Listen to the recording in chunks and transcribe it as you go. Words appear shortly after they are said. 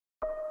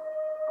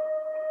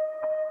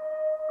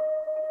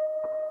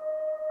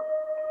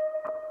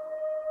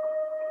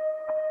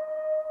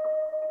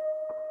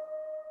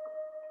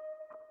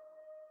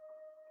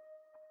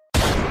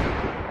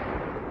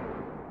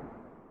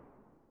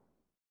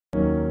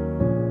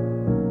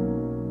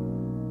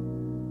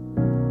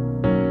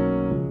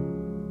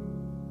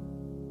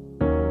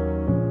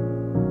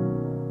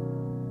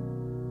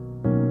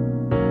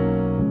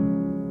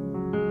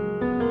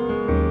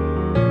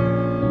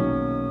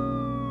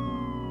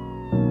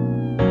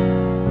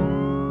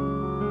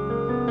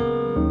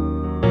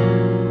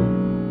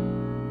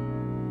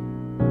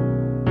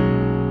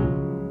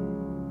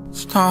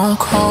I'm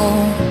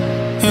cold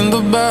in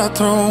the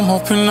bathroom,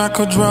 hoping I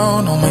could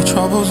drown all my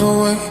troubles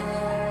away.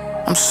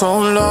 I'm so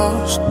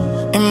lost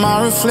in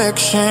my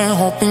reflection,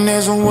 hoping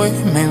there's a way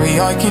maybe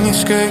I can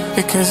escape.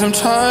 Because I'm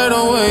tired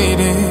of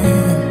waiting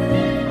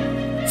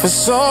for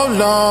so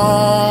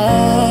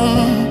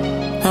long.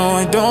 No,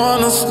 I don't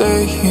wanna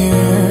stay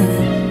here,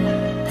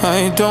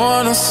 I don't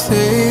wanna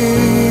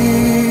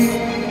stay.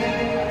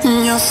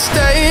 In your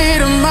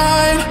state of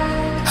mind,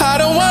 I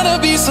don't wanna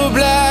be so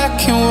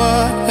black and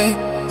white.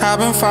 I've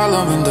been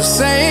following the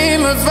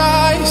same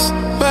advice,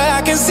 but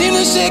I can't seem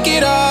to shake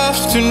it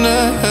off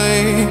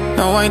tonight.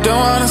 No, I don't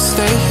wanna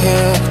stay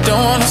here,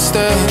 don't wanna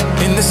stay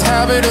in this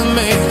habit of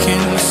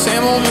making the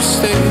same old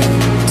mistake.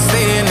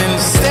 Staying in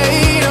the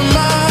state of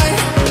mind,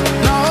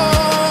 no,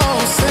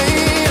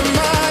 state of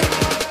mind.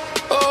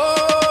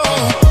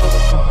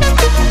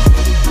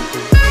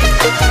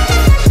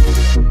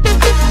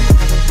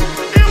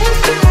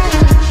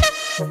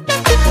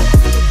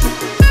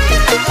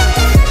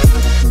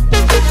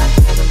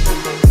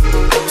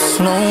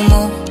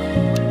 Slow-mo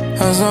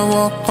as I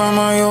walk by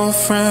my old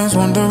friends,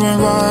 wondering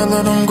why I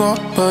let them go.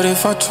 But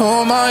if I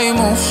told my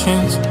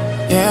emotions,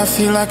 yeah, I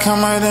feel like I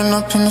might end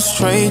up in a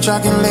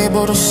straitjacket,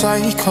 labeled a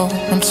psycho.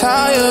 I'm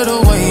tired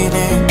of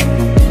waiting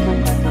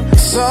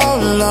so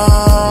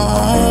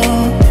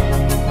long.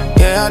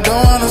 Yeah, I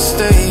don't wanna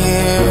stay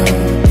here,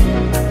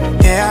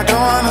 yeah, I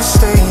don't wanna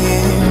stay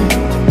here.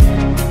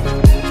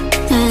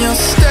 In your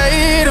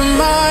state of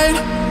mind,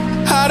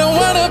 I don't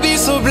wanna be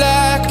so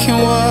black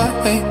and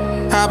white.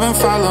 I've been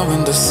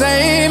following the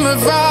same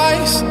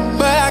advice,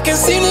 but I can't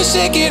seem to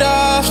shake it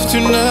off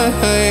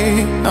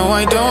tonight. No,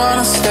 I don't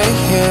wanna stay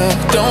here,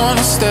 don't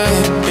wanna stay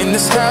in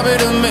this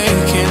habit of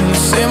making the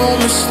same old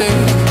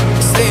mistake.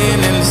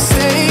 Staying in the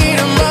state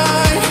of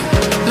mind,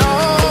 no,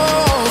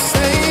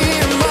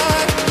 state of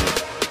mind.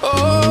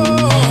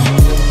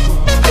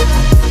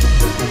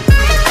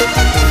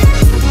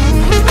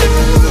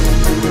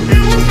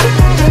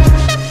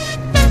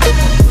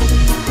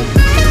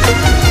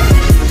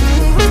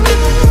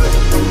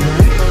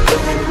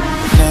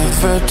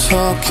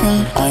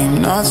 Talking,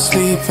 I'm not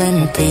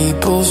sleeping.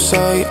 People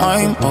say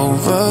I'm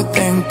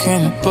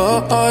overthinking,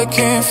 but I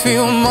can't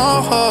feel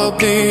my heart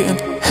beating.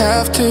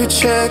 Have to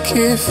check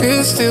if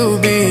it's still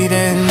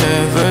beating.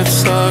 Never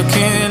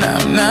talking,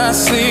 I'm not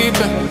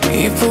sleeping.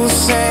 People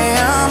say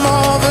I'm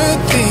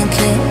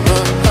overthinking,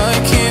 but I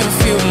can't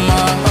feel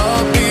my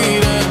heart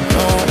beating.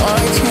 No,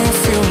 I can't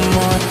feel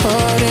my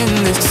heart in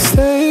this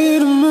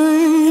state of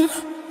mind.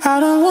 I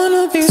don't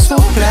wanna be so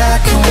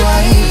black and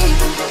white.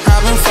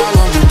 I've been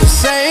following the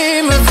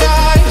same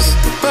advice,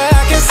 but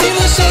I can't seem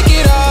to shake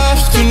it off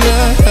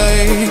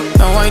tonight.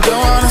 No, I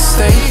don't wanna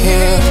stay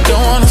here,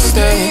 don't wanna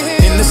stay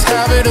in this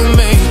habit of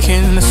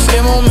making the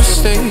same old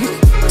mistake.